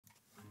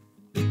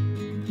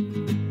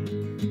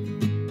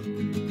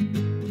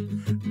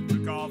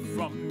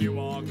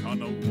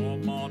on a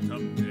warm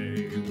autumn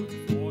day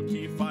with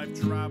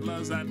 45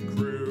 travelers and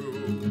crew.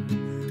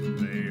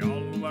 They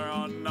all were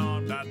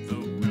unarmed at the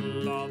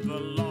will of the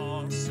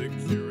law.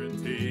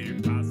 Security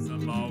passed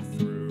them all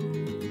through.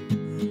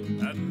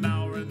 An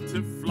hour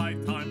into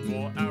flight time,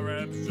 4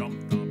 Arabs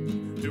jumped up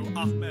to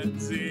Ahmed,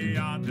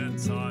 Ziyad and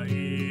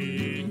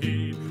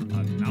Saeed,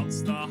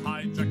 announced the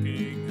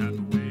hijacking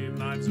and waved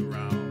knives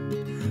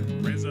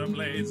around. Razor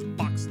blades,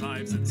 box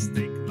knives and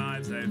steak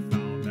knives they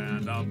found,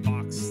 and a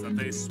box that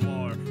they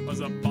swore was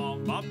a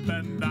bomb up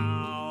and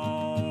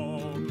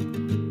down.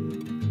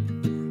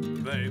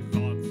 They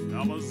thought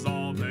that was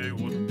all they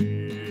would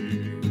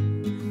need.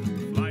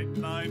 Flight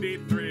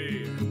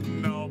 93,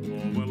 no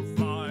more will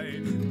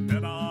fly,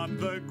 dead on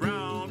the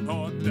ground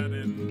or dead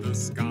in the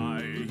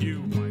sky.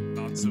 You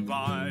might not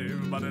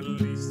survive, but at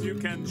least you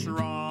can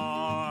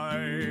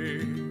try.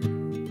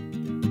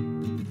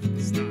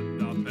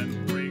 Stand up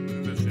and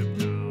bring the ship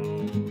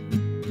down.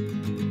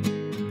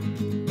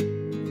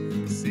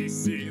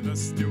 Cece, the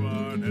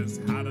stewardess,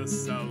 had a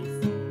cell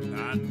phone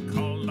and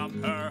called up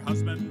her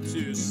husband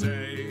to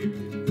say,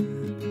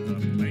 the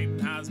plane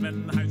has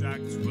been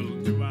hijacked,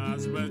 we'll do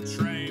as we're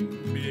trained.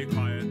 Be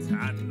quiet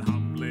and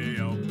humbly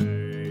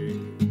obey.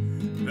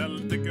 They'll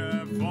dig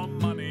her for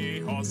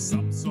money or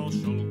some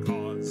social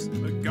cause.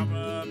 The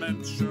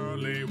government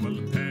surely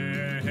will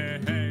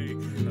pay.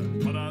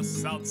 They'll put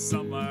us out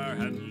somewhere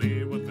and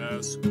leave with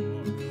their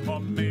score. Or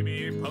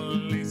maybe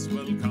police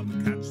will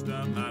come catch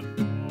them and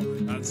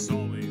more. That's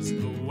always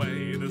the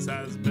way this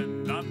has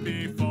been done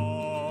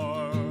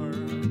before.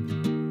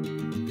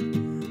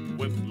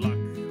 With luck,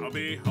 I'll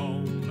be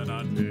home in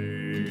a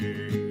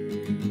day.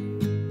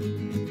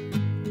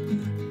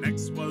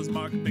 Next was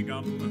Mark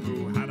Bingham,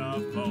 who had a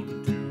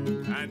phone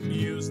too, and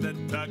used it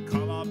to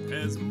call up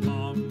his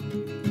mom.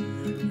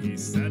 He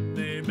said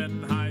they'd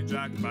been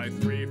hijacked by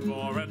 3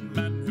 foreign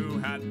men who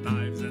had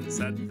knives and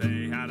said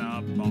they had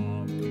a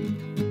bomb.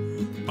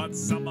 But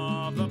some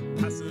of the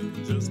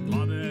passengers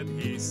plotted,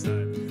 he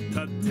said,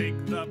 to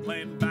take the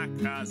plane back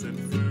as it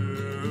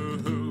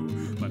flew.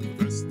 But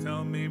first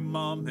tell me,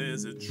 Mom,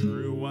 is it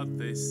true what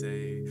they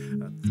say,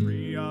 that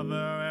 3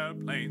 other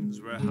airplanes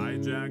were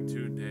hijacked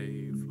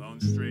today, flown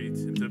straight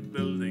into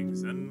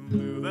buildings and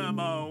blew them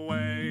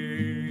away?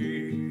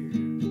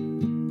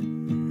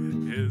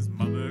 His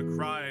mother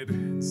cried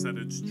and said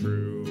it's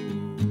true.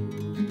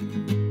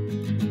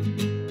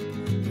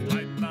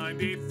 Flight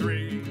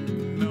 93,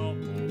 no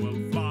more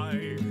will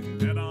fly,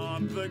 dead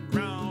on the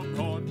ground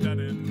or dead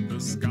in the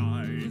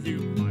sky. You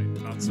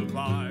might not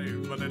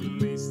survive, but at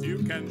least you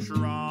can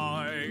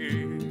try.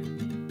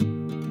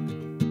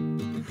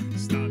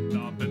 Stand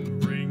up and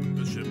bring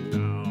the ship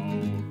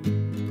down.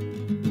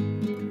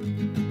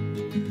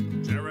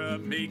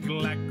 Jeremy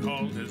Gleck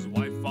called his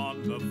wife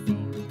on the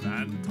phone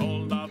and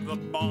told of the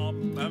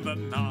bomb and the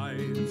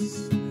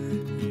knives.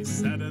 He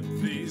said if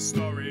these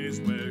stories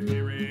we're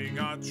hearing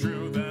are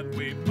true, then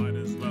we might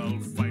as well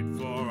fight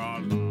for our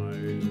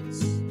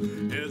lives.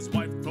 His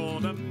wife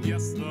told him,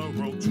 yes, the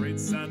World Trade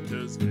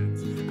Center's hit,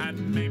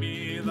 and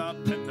maybe the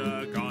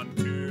Pentagon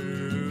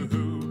too.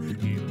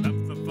 He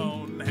left the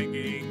phone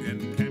hanging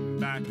and came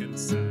back and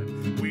said,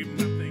 we've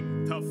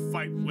nothing to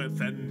fight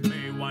with and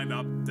may wind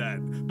up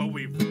dead, but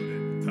we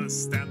voted to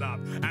stand up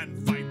and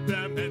fight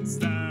them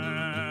instead.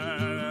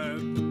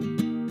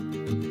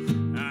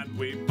 And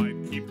we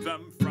might keep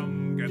them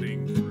from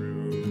getting through.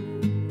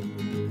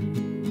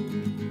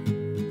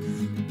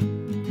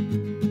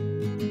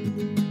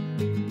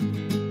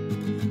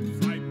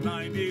 Flight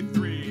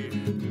 93,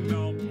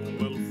 no more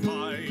will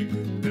fly,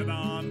 dead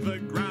on the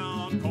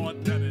ground or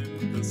dead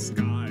in the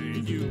sky.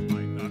 You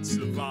might not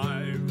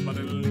survive, but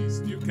at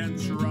least you can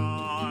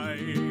try.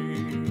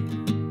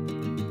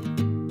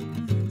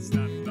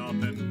 Stand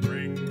up and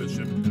bring the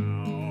ship down.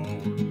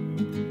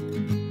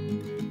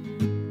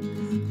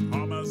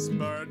 Thomas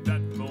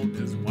Burdett phoned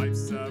his wife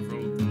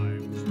several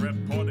times,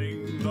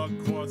 reporting the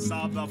course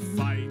of the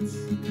fight.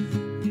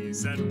 He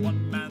said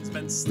 1 man's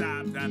been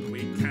stabbed and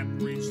we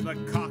can't reach the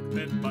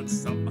cockpit, but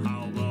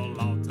somehow we'll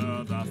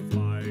alter the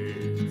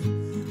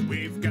flight.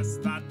 We've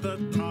guessed that the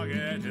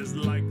target is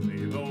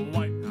likely the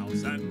White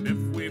House, and if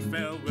we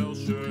fail, we'll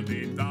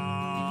surely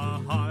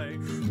die.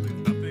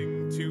 We've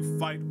nothing to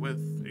fight with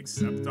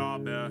except our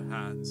bare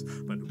hands,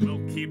 but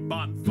we'll keep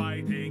on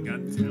fighting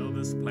until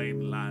this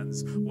plane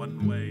lands.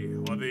 One way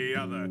or the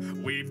other,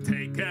 we've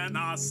taken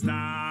our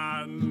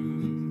stand.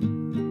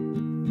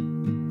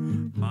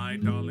 My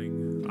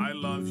darling, I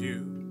love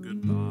you,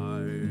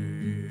 goodbye.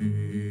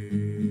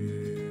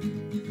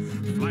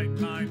 Flight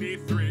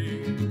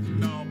 93,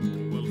 no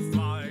more will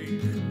fly,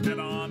 dead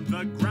on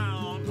the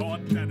ground or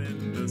dead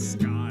in the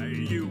sky.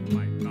 You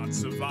might not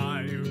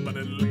survive, but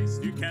at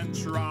least you can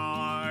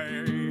try.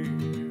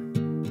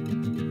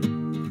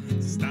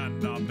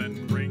 Stand up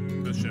and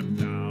bring the ship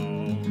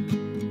down.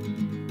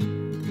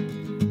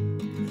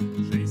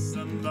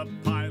 Jason the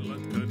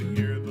pilot could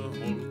hear the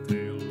whole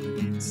tale.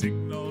 He'd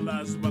signaled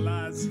as well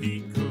as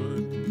he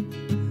could.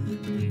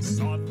 He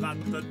saw that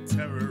the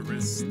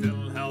terrorists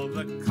still held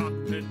the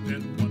cockpit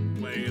in one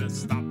way to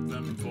stop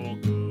them for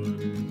good.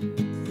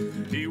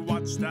 He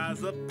watched as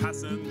the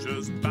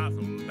passengers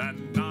battled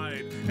and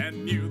died,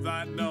 and knew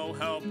that no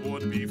help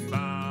would be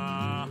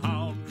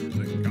found.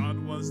 The god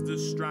was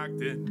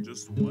distracted,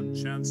 just one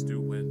chance to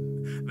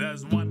win.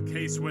 There's one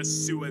case where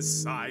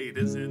suicide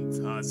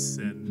isn't a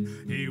sin.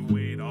 He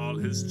weighed all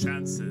his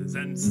chances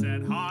and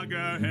said,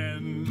 "Hager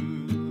in,"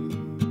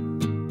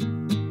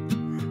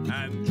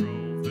 and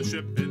drove the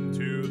ship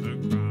into the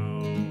ground.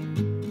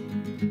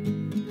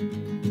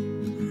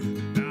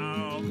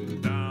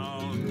 Down,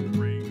 down,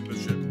 bring the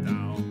ship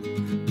down.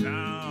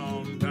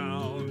 Down,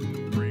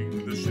 down,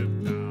 bring the ship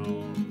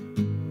down.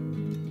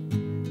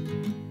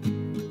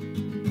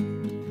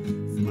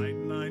 Flight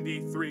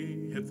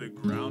 93 hit the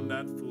ground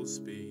at full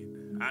speed,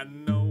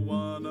 and no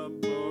one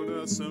aboard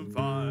her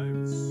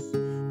survives.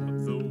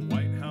 But the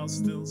White House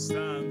still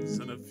stands,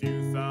 and a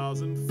few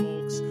thousand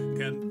folks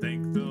can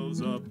thank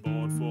those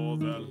aboard for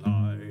their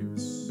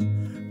lives.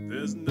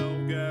 There's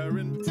no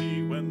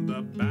guarantee when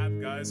the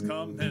bad guys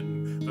come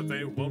in that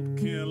they won't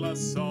kill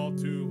us all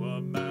to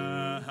a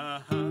man.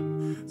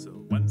 So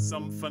when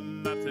some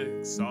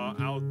fanatics are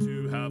out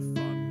to have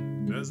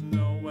fun, there's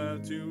nowhere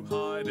to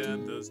hide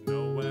and there's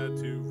nowhere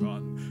to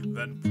run.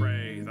 Then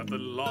pray that the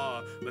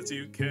law lets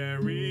you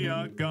carry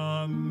a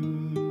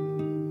gun.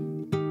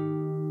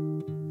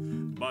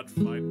 But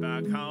fight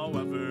back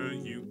however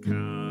you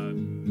can.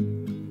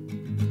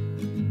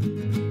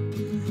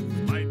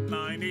 Flight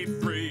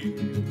 93,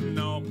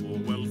 noble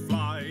will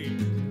fly,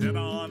 dead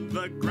on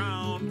the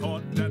ground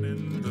or dead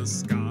in the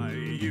sky.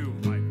 You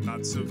might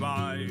not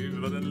survive,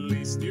 but at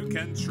least you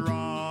can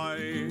try.